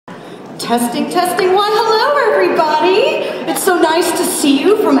Testing, testing, why hello everybody! It's so nice to see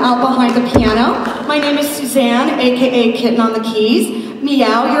you from out behind the piano. My name is Suzanne, aka Kitten on the Keys.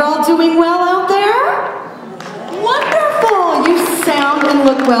 Meow, you're all doing well out there? Wonderful! You sound and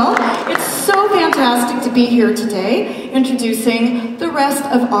look well. It's so fantastic to be here today, introducing the rest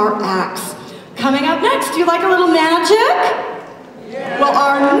of our acts. Coming up next, do you like a little magic? Well,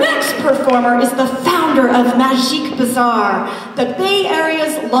 our next performer is the founder of Magique Bazaar, the Bay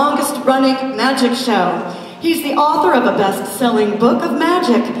Area's longest-running magic show. He's the author of a best-selling book of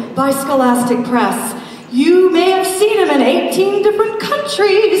magic by Scholastic Press. You may have seen him in 18 different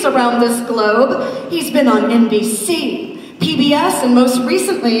countries around this globe. He's been on NBC, PBS, and most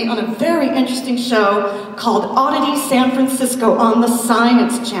recently on a very interesting show called Oddity San Francisco on the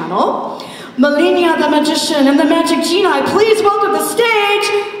Science Channel. Melania the Magician and the Magic Genii, please welcome to the stage,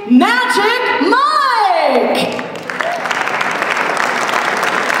 Magic Mike!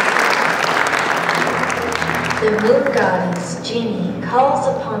 The moon goddess, Genie, calls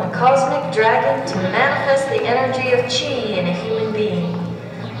upon a cosmic dragon to manifest the energy of Chi in a human being.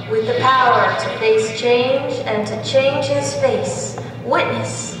 With the power to face change and to change his face,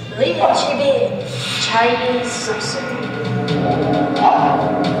 witness Li Qibin, Chinese sorcery.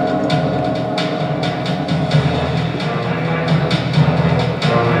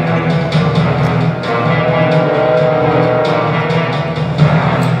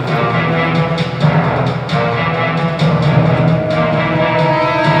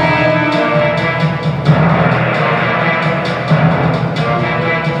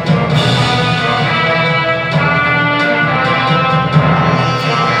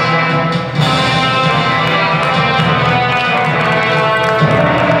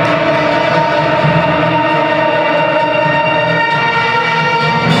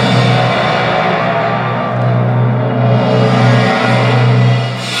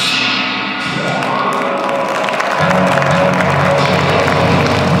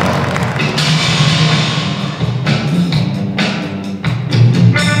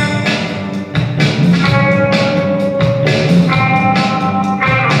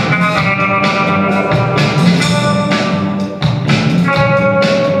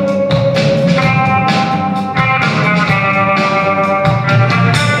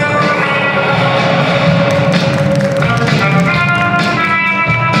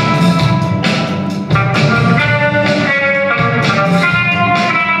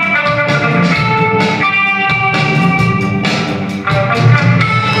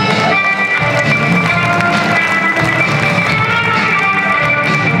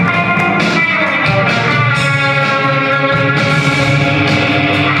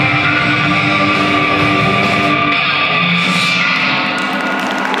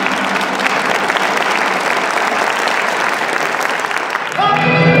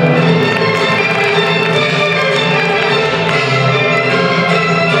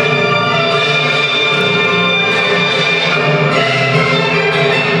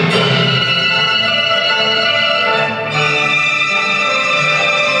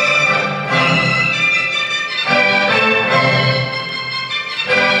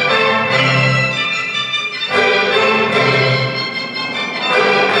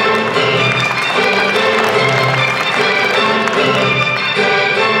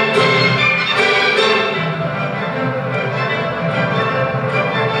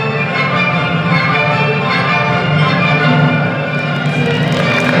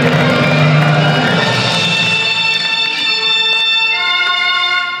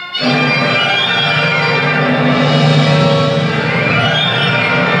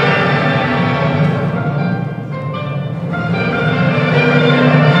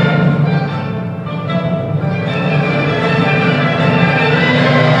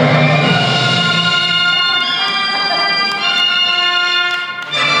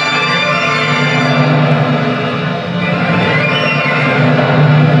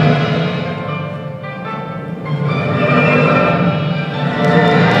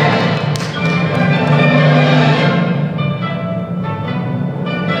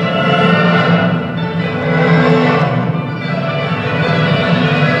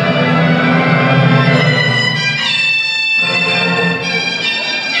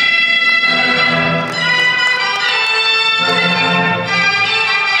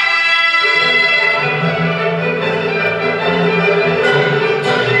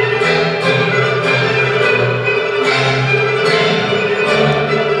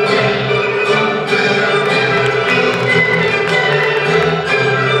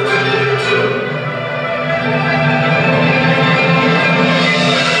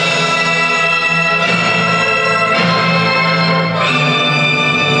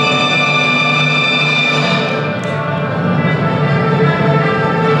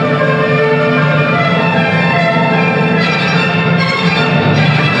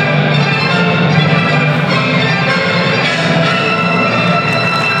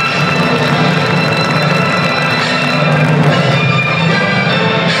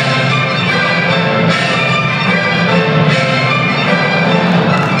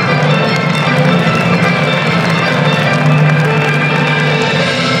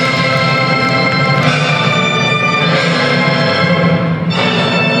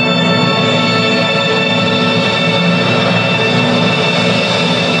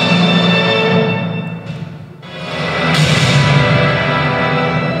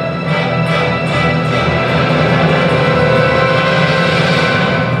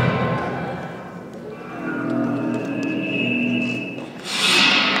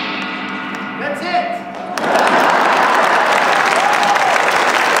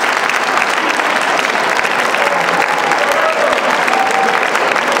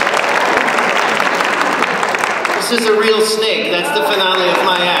 This is a real snake. That's the finale of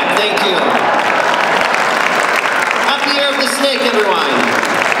my act. Thank you. Happy Year of the Snake,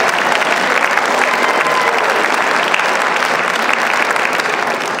 everyone.